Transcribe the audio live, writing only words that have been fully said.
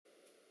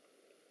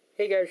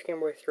Hey guys,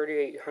 Gameboy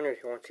 3800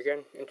 here once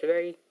again, and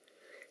today,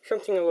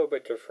 something a little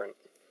bit different.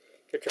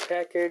 It's a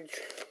package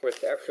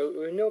with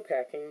absolutely no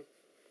packing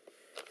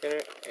in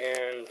it,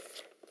 and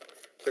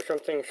there's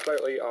something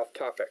slightly off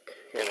topic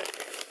in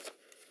it.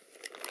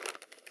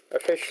 I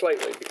say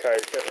slightly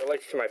because it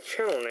relates to my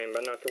channel name,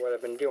 but not to what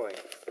I've been doing.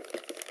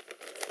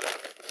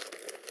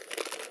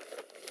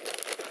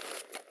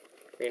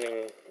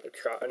 Meaning,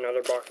 it's got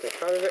another box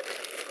inside of it,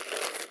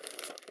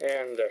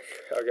 and this.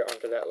 I'll get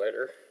onto that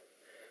later.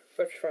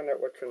 Let's find out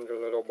what's in the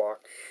little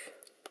box.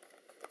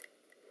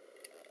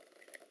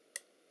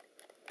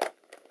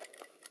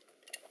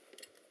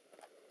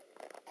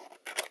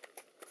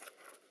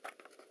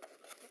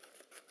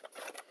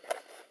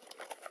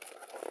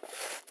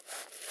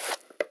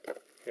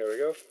 Here we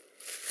go.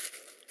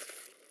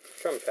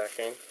 Some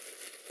packing,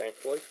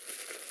 thankfully.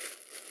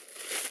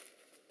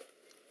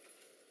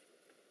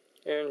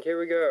 And here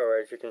we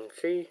go, as you can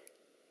see.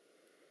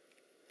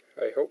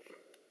 I hope.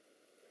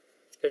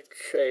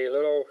 It's a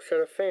little set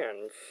of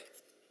fans.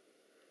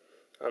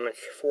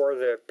 It's for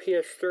the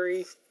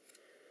PS3.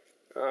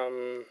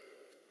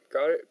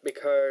 Got it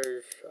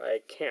because I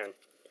can.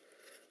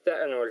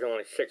 That and it was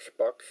only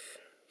 $6.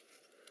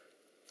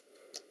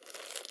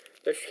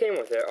 This came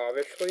with it,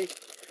 obviously.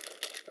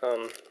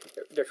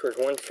 This was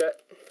one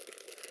set.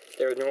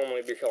 They would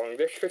normally be selling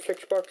this for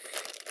 $6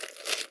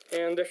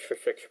 and this for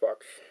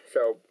 $6.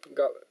 So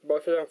got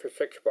both of them for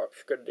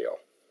 $6. Good deal.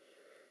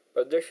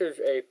 But this is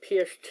a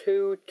PS2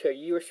 to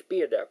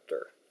USB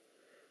adapter.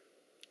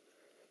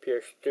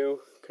 PS2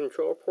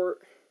 controller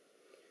port,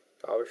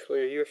 obviously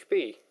a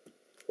USB.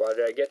 Why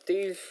did I get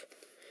these?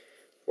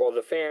 Well,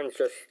 the fans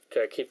just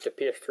to keep the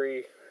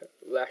PS3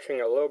 lasting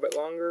a little bit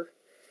longer.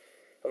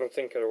 I don't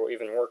think it will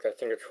even work. I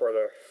think it's for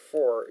the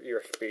 4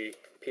 USB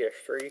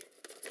PS3.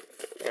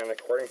 And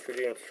according to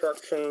the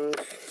instructions,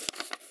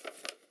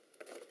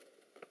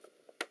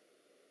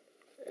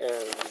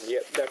 and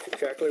yep, that's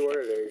exactly what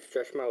it is.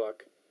 Just my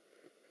luck.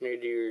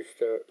 Need to use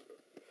the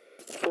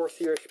 4th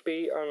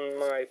USB on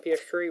my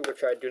PS3,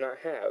 which I do not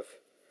have.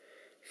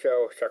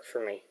 So, sucks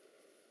for me.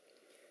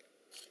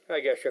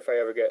 I guess if I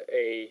ever get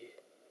a,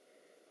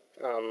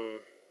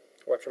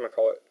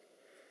 whatchamacallit,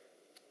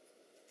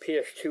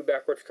 PS2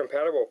 backwards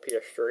compatible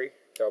PS3,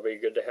 that'll be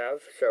good to have.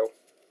 So,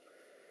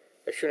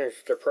 as soon as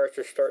the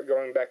prices start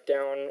going back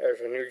down as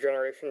a new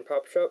generation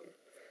pops up,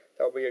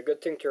 that'll be a good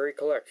thing to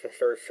recollect since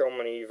there's so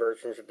many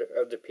versions of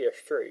the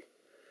PS3.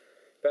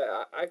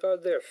 But I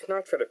got this,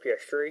 not for the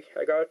PS3.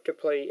 I got it to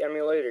play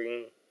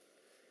emulating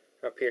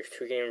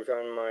PS2 games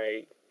on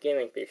my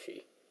gaming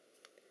PC.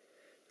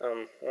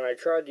 When I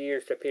tried to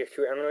use the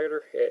PS2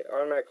 emulator, it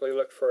automatically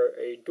looked for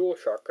a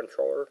DualShock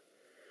controller.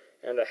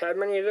 And I had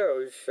many of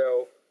those,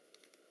 so...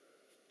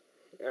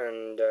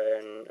 And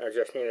I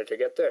just needed to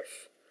get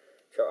this.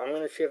 So I'm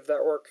going to see if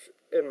that works.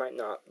 It might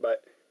not,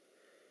 but...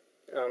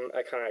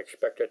 I kind of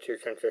expect it to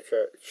since it's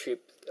a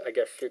cheap, I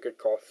guess you could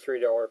call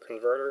 $3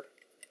 converter.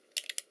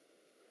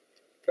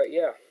 But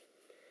yeah,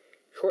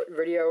 short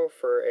video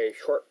for a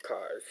short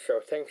cause. So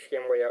thanks,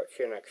 Gameboy out.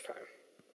 See you next time.